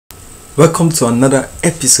Welcome to another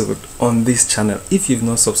episode on this channel. If you've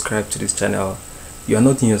not subscribed to this channel, you are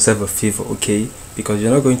not doing yourself a favor, okay? Because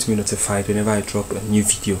you're not going to be notified whenever I drop a new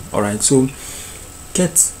video. Alright, so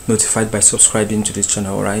get notified by subscribing to this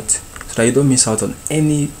channel, alright, so that you don't miss out on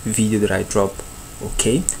any video that I drop.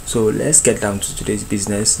 Okay, so let's get down to today's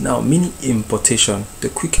business now. Mini importation, the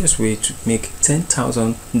quickest way to make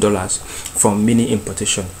 $10,000 from mini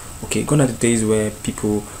importation. Okay, gone are the days where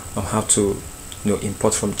people have to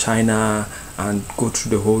import from China and go through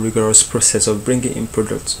the whole rigorous process of bringing in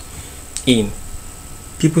products in.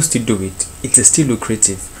 People still do it. It is still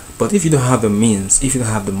lucrative, but if you don't have the means, if you don't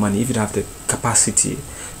have the money, if you don't have the capacity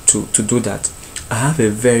to do that, I have a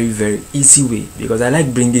very easy way, because I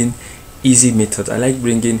like bringing easy methods. I like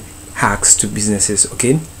bringing hacks to businesses,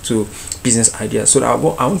 okay, to business ideas. So I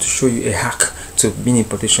want to show you a hack to mini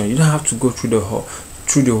importation. You don't have to go through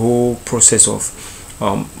the whole process of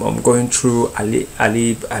going through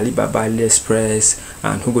Alibaba, AliExpress,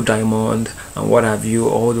 and Hugo Diamond, and what have you,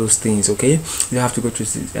 all those things. Okay, you have to go through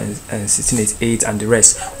 1688 and the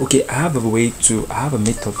rest. Okay, I have a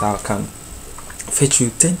method that can fetch you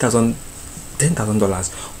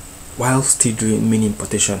 $10,000 while still doing mini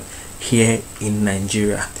importation here in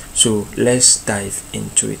Nigeria. So let's dive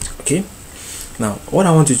into it. Okay, now what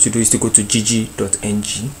I want you to do is to go to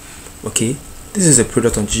gg.ng. okay, this is a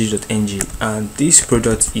product on gg.ng, and this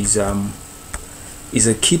product is a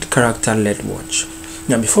kid character LED watch.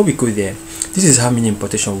 Now before we go there, this is how mini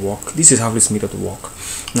importation work. This is how this method work.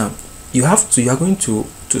 Now you are going to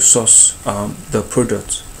source the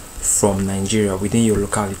product from Nigeria within your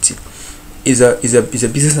locality. Is a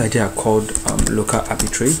business idea called local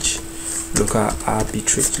arbitrage.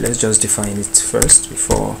 Let's just define it first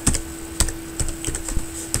before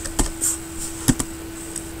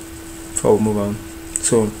we move on.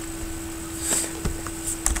 So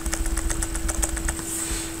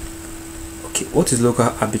okay, what is local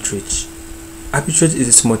arbitrage? Arbitrage is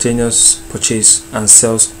a simultaneous purchase and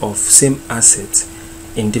sales of same asset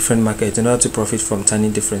in different markets in order to profit from tiny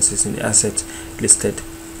differences in the asset listed.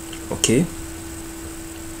 Okay,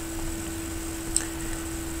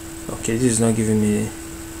 this is not giving me.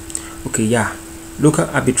 Okay, yeah, local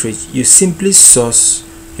arbitrage, you simply source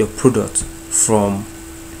your product from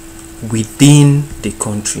within the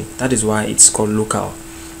country. That is why it's called local.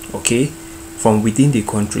 Okay, from within the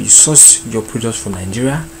country, you source your product from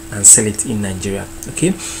Nigeria and sell it in Nigeria. Okay,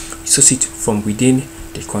 you source it from within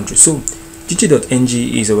the country. So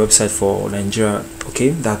gg.ng is a website for Nigeria, okay,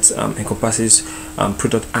 that encompasses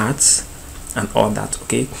product ads and all that.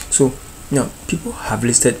 Okay, so now people have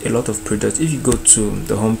listed a lot of products. If you go to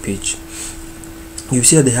the home page, you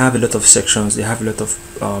see that they have a lot of sections, they have a lot of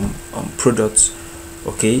products,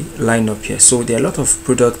 okay, line up here. So there are a lot of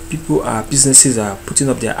businesses are putting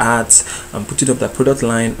up their ads and putting up their product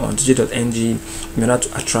line on gg.ng in order to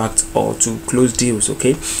attract or to close deals.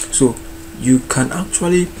 Okay, so you can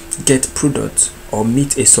actually get products or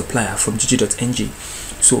meet a supplier from gg.ng.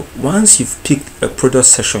 so once you've picked a product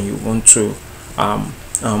section you want to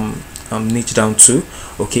niche down to,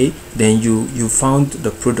 okay, then you found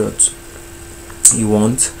the product you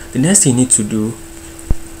want. The next thing you need to do,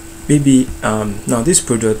 maybe now this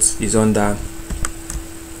product is under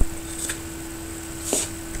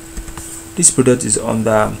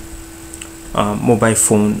mobile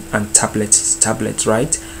phone and tablet,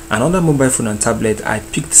 right? Another mobile phone and tablet, I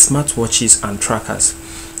picked smartwatches and trackers.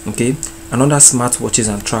 Okay, another smartwatches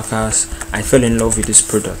and trackers, I fell in love with this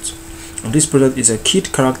product, and this product is a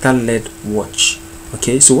kid character LED watch.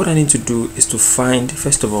 Okay, so what I need to do is to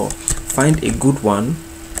first of all find a good one,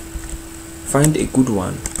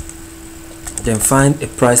 then find a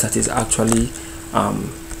price that is actually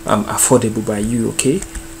affordable by you. Okay,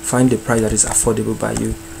 find a price that is affordable by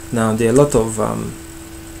you. Now there are a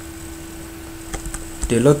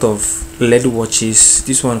lot of LED watches.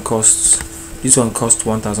 This one costs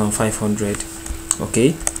 1,500.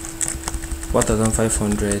 okay,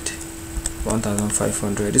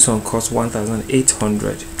 1,500. This one costs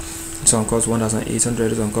 1,800. This one costs 1,800.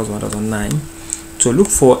 This one costs 1,009. So look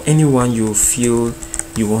for anyone you feel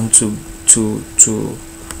you want to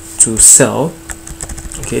sell.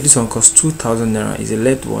 Okay, this one costs 2,000 naira. Is a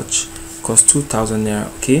LED watch, costs 2,000 naira.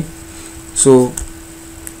 Okay, so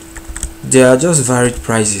there are just varied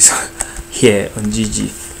prices here on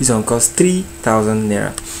GG. This one costs 3,000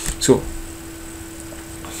 naira. So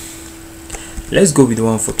let's go with the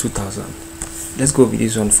one for 2,000. Let's go with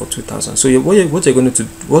this one for 2,000. So what you're going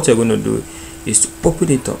to do is to open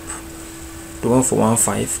it up. The one for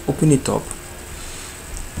 1,500, open it up.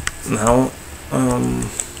 Now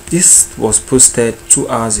this was posted 2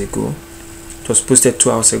 hours ago. It was posted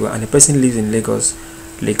 2 hours ago, and the person lives in Lagos.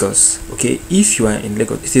 Lagos. Okay, if you are in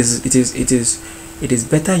Lagos, it is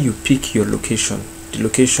better you pick your location, the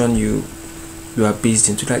location you are based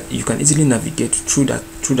in, so that you can easily navigate through that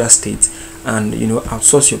state, and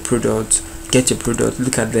outsource your product, get your product,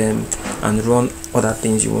 look at them, and run other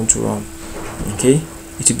things you want to run. Okay,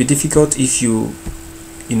 it will be difficult if you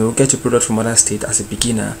get your product from other state as a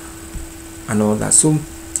beginner and all that. So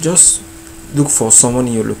just look for someone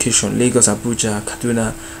in your location, Lagos, Abuja,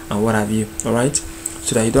 Kaduna, and what have you. All right,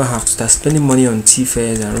 so that you don't have to start spending money on tea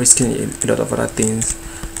fairs and risking a lot of other things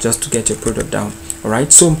just to get your product down. All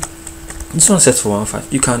right, so this one sets for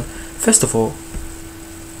 1.5. You can first of all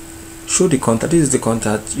show the contact. This is the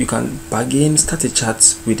contact. You can bargain, start a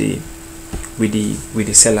chat with the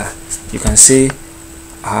seller. You can say,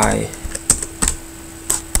 hi,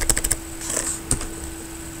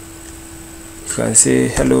 you can say,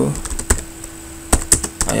 hello,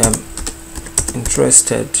 I am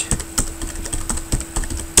interested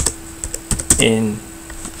in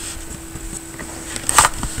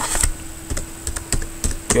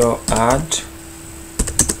your ad.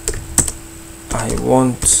 I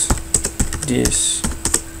want these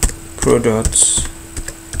products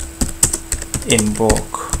in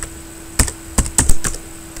bulk.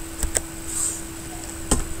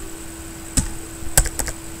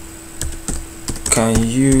 Can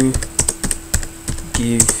you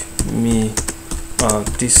give me a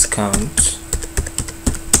discount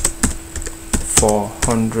for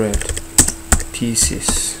 100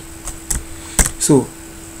 pieces? So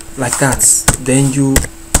like that, then you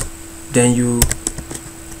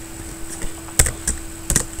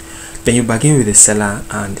bargain with the seller,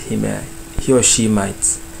 and he or she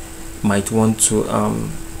might want to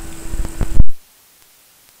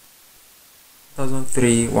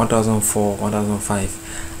 1,003, 1,004,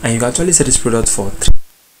 1,005, and you can actually sell this product for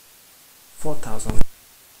 4,000.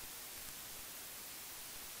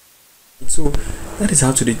 So that is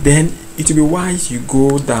how to do it. Then it will be wise you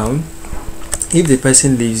go down. If the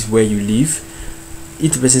person lives where you live,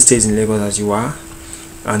 if the person stays in Lagos as you are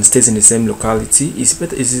and stays in the same locality, it's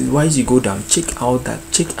better, it's wise you go down, check out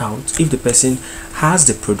if the person has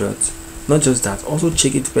the product. Not just that, also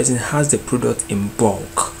check if the person has the product in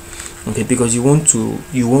bulk. Okay, because you want to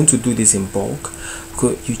do this in bulk.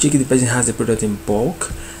 You check if the person has the product in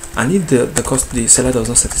bulk, and if the seller does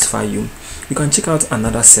not satisfy you, you can check out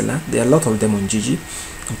another seller. There are a lot of them on Gigi.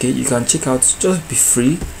 Okay, you can check out, just be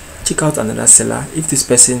free, check out another seller. If this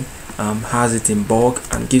person has it in bulk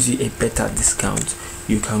and gives you a better discount,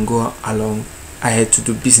 you can go along ahead to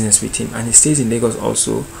do business with him, and he stays in Lagos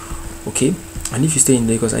also. Okay, and if you stay in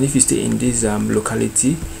Lagos and if you stay in this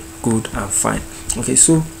locality, good and fine. Okay,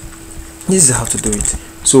 so this is how to do it.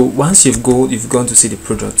 So once you've gone to see the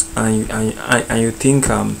product, and you think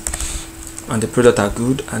and the product are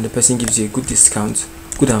good, and the person gives you a good discount,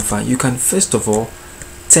 good and fine, you can first of all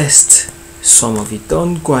test some of it.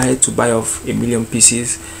 Don't go ahead to buy off 1,000,000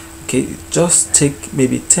 pieces. Okay, just take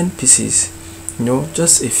maybe 10 pieces,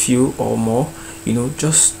 just a few or more,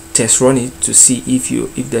 just test run it to see if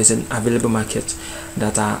there's an available market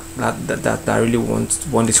that really want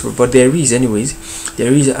this product. But there is an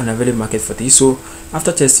available market for this. So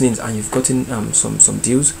after testing it and you've gotten some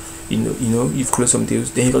deals, you've closed some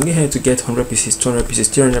deals, then you can get ahead to get 100 pieces, 200 pieces,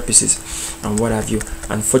 300 pieces, and what have you,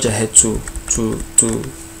 and forge ahead to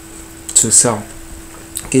sell.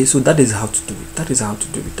 Okay, so that is how to do it. That is how to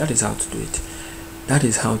do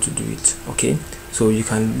it. Okay, so you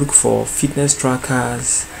can look for fitness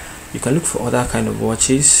trackers, you can look for other kind of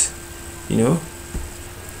watches.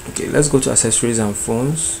 Okay, let's go to accessories and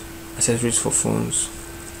phones. Accessories for phones.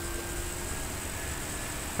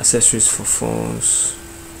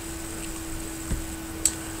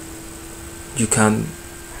 You can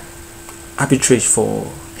arbitrage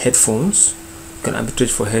for headphones.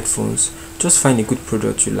 Just find a good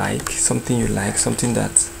product you like, something that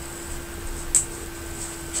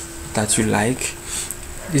you like.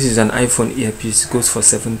 This is an iPhone earpiece, goes for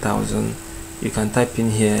 7,000. You can type in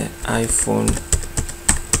here iPhone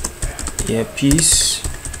earpiece.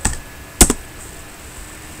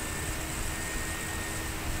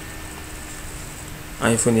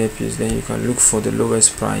 Then you can look for the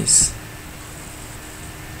lowest price.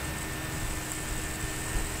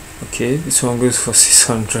 Okay, this one goes for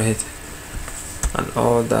 600 and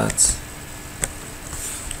all that.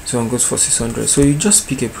 This one goes for 600. So you just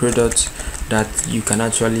pick a product that you can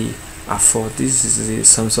actually afford. This is the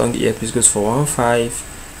Samsung earpiece, goes for 1.5.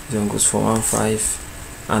 This one goes for 1.5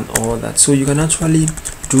 and all that. So you can actually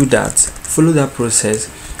do that, follow that process,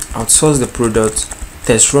 outsource the product,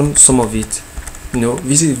 test run some of it,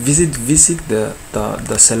 visit the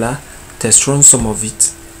seller, test run some of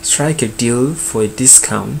it, strike a deal for a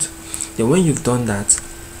discount. Then when you've done that,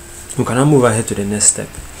 we can now move ahead to the next step.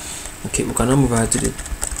 Okay, we can now move ahead to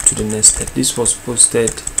the next step. This was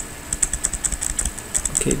posted.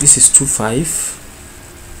 Okay, this is 2.5.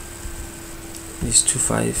 This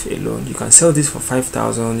 2.5 alone. You can sell this for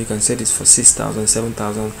 5,000. You can sell this for 6,000,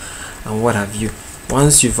 7,000, and what have you.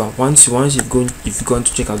 Once you've gone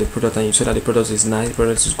to check out the product and you saw that the product is nice, the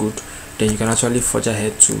product is good, then you can actually forge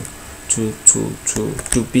ahead to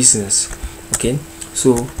do business. Okay,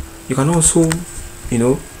 so you can also, you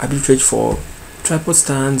know, arbitrage for tripod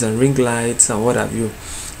stands and ring lights and what have you.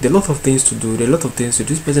 There are a lot of things to do.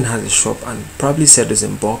 This person has a shop and probably sells this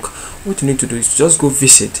in bulk. What you need to do is just go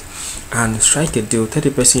visit and strike a deal. Tell the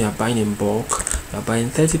person you are buying in bulk, you are buying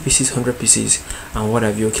 30 pieces, 100 pieces, and what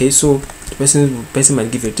have you. Okay, so the person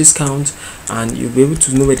might give you a discount, and you'll be able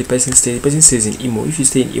to know where the person stays. The person stays in Imo. If you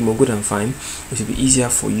stay in Imo, good and fine. It will be easier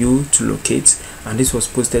for you to locate. And this was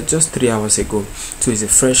posted just 3 hours ago, so it's a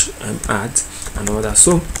fresh ad and all that.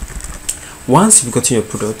 So once you've gotten your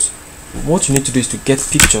product, what you need to do is to get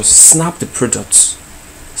pictures, snap the product,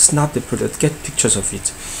 get pictures of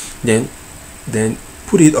it, then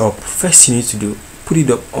put it up. First you need to do, put it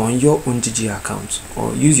up on your own GG account,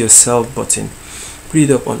 or use your sell button. Put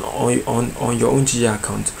it up on your own GG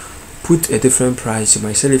account. Put a different price. You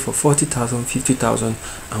might sell it for 40,000, 50,000,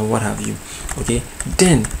 and what have you. Okay,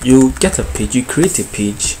 then you get a page. You create a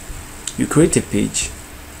page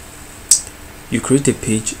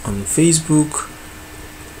on Facebook.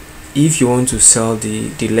 If you want to sell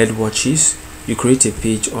the LED watches, you create a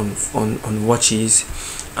page on watches,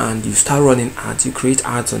 and you start running ads. You create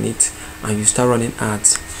ads on it, and you start running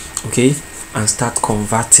ads. Okay, and start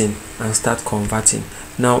converting.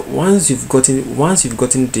 Now once you've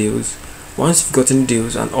gotten deals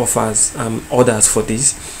and offers, orders for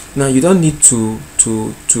this, now you don't need to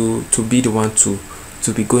be the one to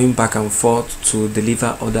be going back and forth to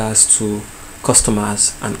deliver orders to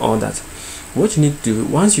customers and all that. What you need to do,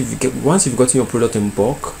 once you've gotten your product in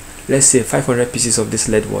bulk, let's say 500 pieces of this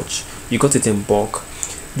LED watch, you got it in bulk,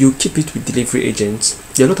 you keep it with delivery agents.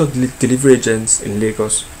 There are a lot of delivery agents in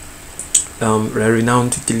Lagos,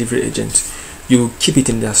 renowned delivery agents. You keep it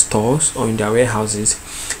in their stores or in their warehouses.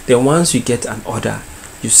 Then once you get an order,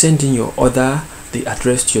 you send in your order, the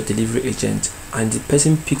address to your delivery agent, and the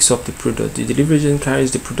person picks up the product. The delivery agent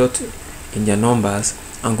carries the product in their numbers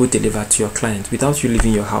and go deliver to your client without you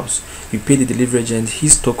leaving your house. You pay the delivery agent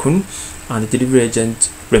his token, and the delivery agent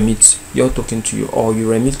remits your token to you, or you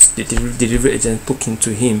remit the delivery agent token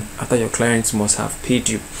to him after your clients must have paid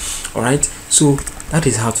you. All right, so that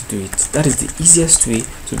is how to do it. That is the easiest way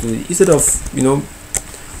to do it. Instead of, you know,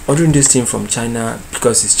 ordering this thing from China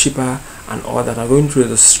because it's cheaper and all that, are going through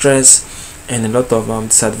the stress and a lot of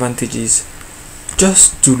disadvantages,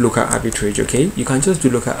 just do local arbitrage. Okay, you can just do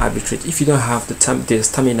local arbitrage if you don't have the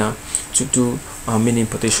stamina to do mini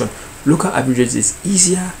importation. Local arbitrage is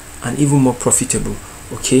easier and even more profitable.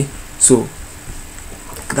 Okay, so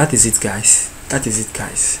that is it, guys.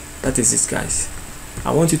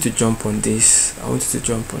 I want you to jump on this.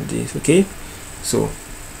 Okay, so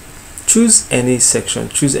choose any section,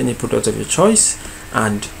 choose any product of your choice,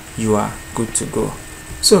 and you are good to go.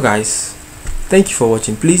 So guys, thank you for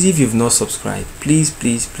watching. Please, if you've not subscribed, please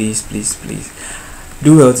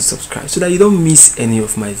do well to subscribe so that you don't miss any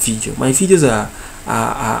of my videos. My videos are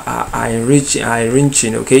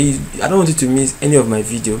enriching. Okay, I don't want you to miss any of my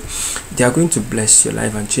video. They are going to bless your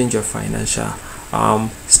life and change your financial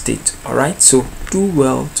state. All right, so do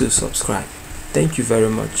well to subscribe. Thank you very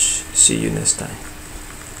much. See you next time.